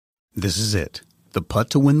This is it. The putt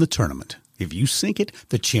to win the tournament. If you sink it,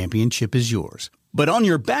 the championship is yours. But on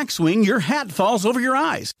your backswing, your hat falls over your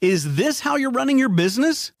eyes. Is this how you're running your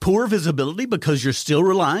business? Poor visibility because you're still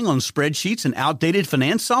relying on spreadsheets and outdated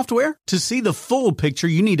finance software? To see the full picture,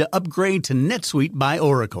 you need to upgrade to NetSuite by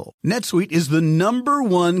Oracle. NetSuite is the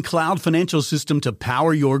 #1 cloud financial system to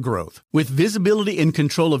power your growth. With visibility and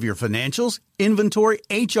control of your financials, inventory,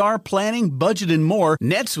 HR, planning, budget, and more,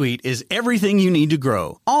 NetSuite is everything you need to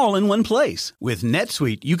grow, all in one place. With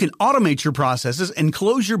NetSuite, you can automate your processes and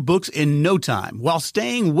close your books in no time while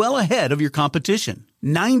staying well ahead of your competition.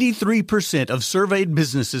 93% of surveyed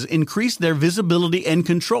businesses increased their visibility and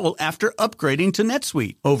control after upgrading to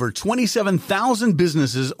NetSuite. Over 27,000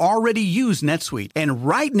 businesses already use NetSuite. And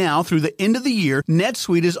right now, through the end of the year,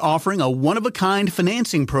 NetSuite is offering a one-of-a-kind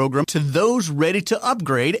financing program to those ready to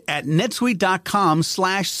upgrade at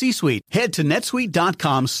netsuite.com/C-Suite. Head to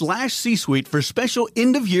netsuite.com/C-Suite for special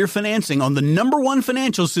end-of-year financing on the #1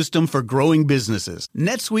 financial system for growing businesses.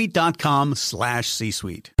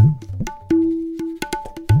 netsuite.com/C-Suite.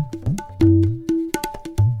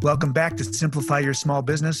 Welcome back to Simplify Your Small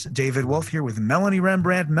Business. David Wolf here with Melanie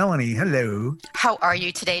Rembrandt. Melanie, hello. How are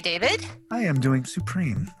you today, David? I am doing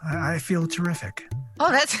supreme. I feel terrific.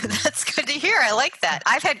 Oh, that's good to hear. I like that.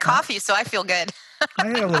 I've had coffee, so I feel good. I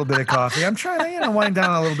had a little bit of coffee. I'm trying to, wind down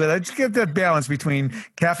a little bit. I just get that balance between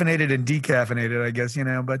caffeinated and decaffeinated, I guess,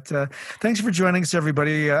 But thanks for joining us,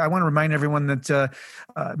 everybody. I want to remind everyone that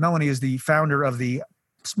Melanie is the founder of the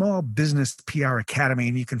Small Business PR Academy,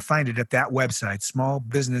 and you can find it at that website,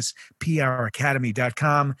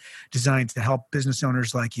 smallbusinesspracademy.com, designed to help business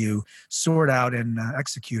owners like you sort out and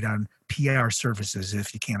execute on PR services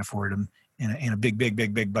if you can't afford them in a big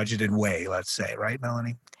budgeted way, let's say. Right,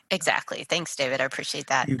 Melanie? Exactly. Thanks, David. I appreciate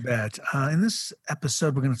that. You bet. In this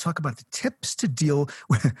episode, we're going to talk about the tips to deal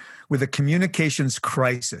with a communications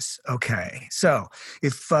crisis. Okay. So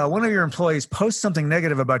if one of your employees posts something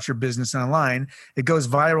negative about your business online, it goes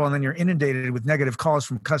viral, and then you're inundated with negative calls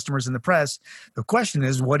from customers and the press. The question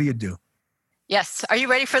is, what do you do? Yes. Are you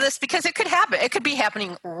ready for this? Because it could happen. It could be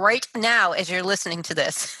happening right now as you're listening to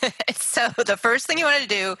this. So the first thing you want to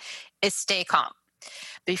do is stay calm.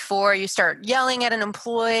 Before you start yelling at an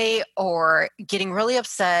employee or getting really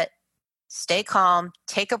upset, stay calm,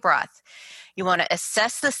 take a breath. You want to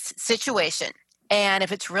assess the situation. And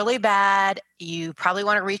if it's really bad, you probably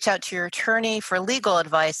want to reach out to your attorney for legal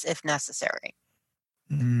advice if necessary.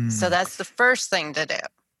 So that's the first thing to do.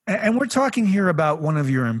 And we're talking here about one of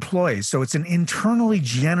your employees. So it's an internally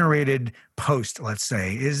generated post, let's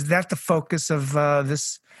say. Is that the focus of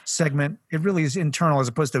this segment? It really is internal as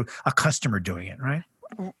opposed to a customer doing it, right?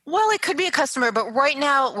 Well, it could be a customer, but right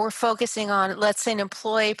now we're focusing on, let's say an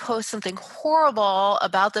employee posts something horrible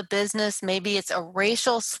about the business. Maybe it's a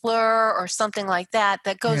racial slur or something like that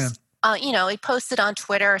goes, he posted on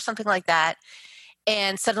Twitter or something like that.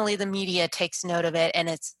 And suddenly the media takes note of it and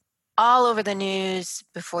it's all over the news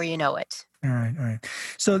before you know it. All right.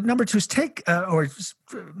 So number 2 is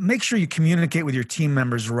make sure you communicate with your team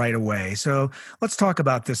members right away. So let's talk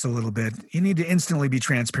about this a little bit. You need to instantly be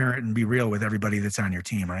transparent and be real with everybody that's on your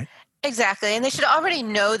team, right? Exactly. And they should already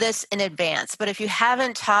know this in advance. But if you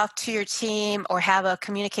haven't talked to your team or have a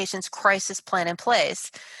communications crisis plan in place,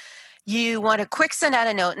 you want to quick send out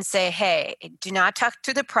a note and say, hey, do not talk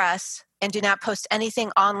to the press and do not post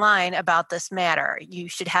anything online about this matter. You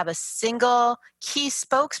should have a single key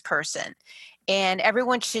spokesperson. And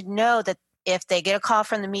everyone should know that if they get a call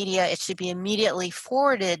from the media, it should be immediately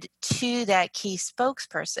forwarded to that key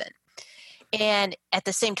spokesperson. And at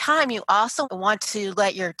the same time, you also want to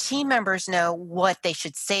let your team members know what they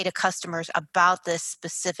should say to customers about this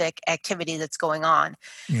specific activity that's going on.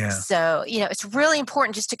 Yeah. So, it's really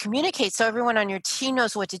important just to communicate so everyone on your team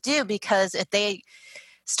knows what to do, because if they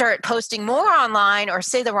start posting more online or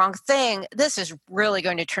say the wrong thing, this is really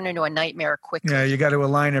going to turn into a nightmare quickly. Yeah, you got to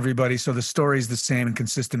align everybody so the story's the same and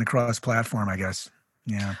consistent across platform, I guess.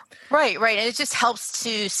 Yeah. Right. And it just helps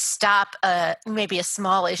to stop maybe a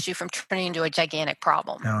small issue from turning into a gigantic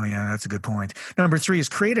problem. Oh, yeah, that's a good point. Number 3 is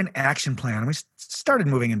create an action plan. We started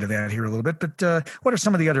moving into that here a little bit, but what are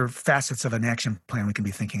some of the other facets of an action plan we can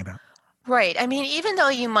be thinking about? Right. I mean, even though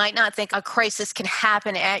you might not think a crisis can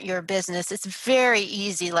happen at your business, it's very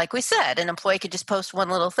easy. Like we said, an employee could just post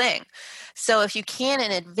one little thing. So if you can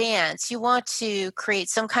in advance, you want to create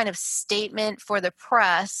some kind of statement for the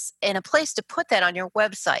press and a place to put that on your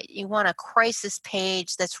website. You want a crisis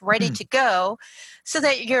page that's ready to go so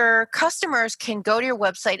that your customers can go to your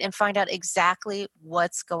website and find out exactly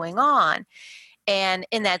what's going on. And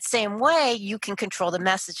in that same way, you can control the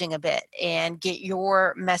messaging a bit and get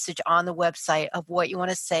your message on the website of what you want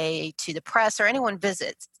to say to the press or anyone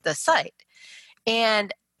visits the site.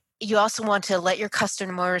 And you also want to let your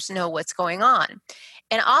customers know what's going on.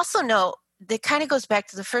 And also know that kind of goes back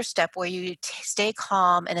to the first step where you stay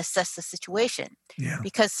calm and assess the situation. Yeah.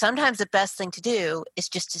 Because sometimes the best thing to do is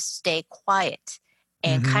just to stay quiet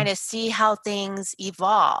and kind of see how things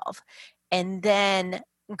evolve and then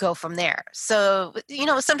go from there. So,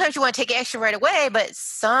 sometimes you want to take action right away, but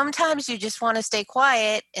sometimes you just want to stay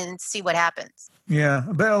quiet and see what happens. Yeah,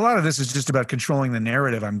 but a lot of this is just about controlling the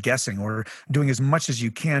narrative, I'm guessing, or doing as much as you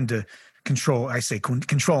can to control, I say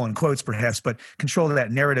control in quotes perhaps, but control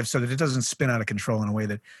that narrative so that it doesn't spin out of control in a way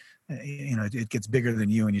that, it gets bigger than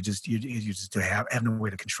you and you just have no way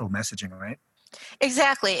to control messaging, right?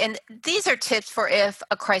 Exactly. And these are tips for if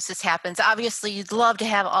a crisis happens. Obviously, you'd love to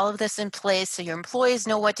have all of this in place so your employees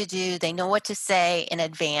know what to do. They know what to say in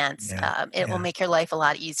advance. It will make your life a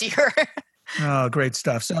lot easier. Oh, great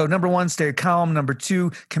stuff. So number 1, stay calm. Number 2,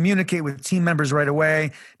 communicate with team members right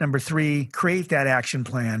away. Number 3, create that action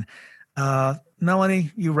plan.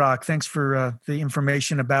 Melanie, you rock. Thanks for the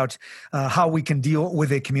information about how we can deal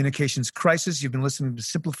with a communications crisis. You've been listening to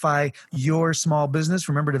Simplify Your Small Business.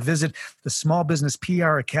 Remember to visit the Small Business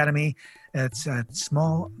PR Academy. It's at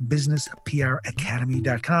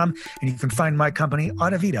smallbusinesspracademy.com. And you can find my company,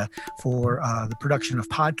 Audavita, for the production of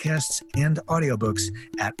podcasts and audiobooks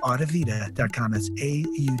at audavita.com. That's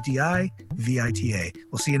AUDIVITA.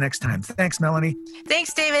 We'll see you next time. Thanks, Melanie.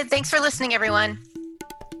 Thanks, David. Thanks for listening, everyone.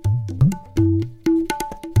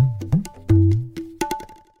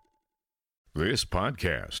 This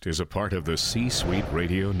podcast is a part of the C-Suite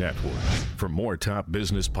Radio Network. For more top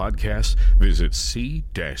business podcasts, visit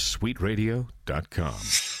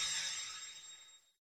c-suiteradio.com.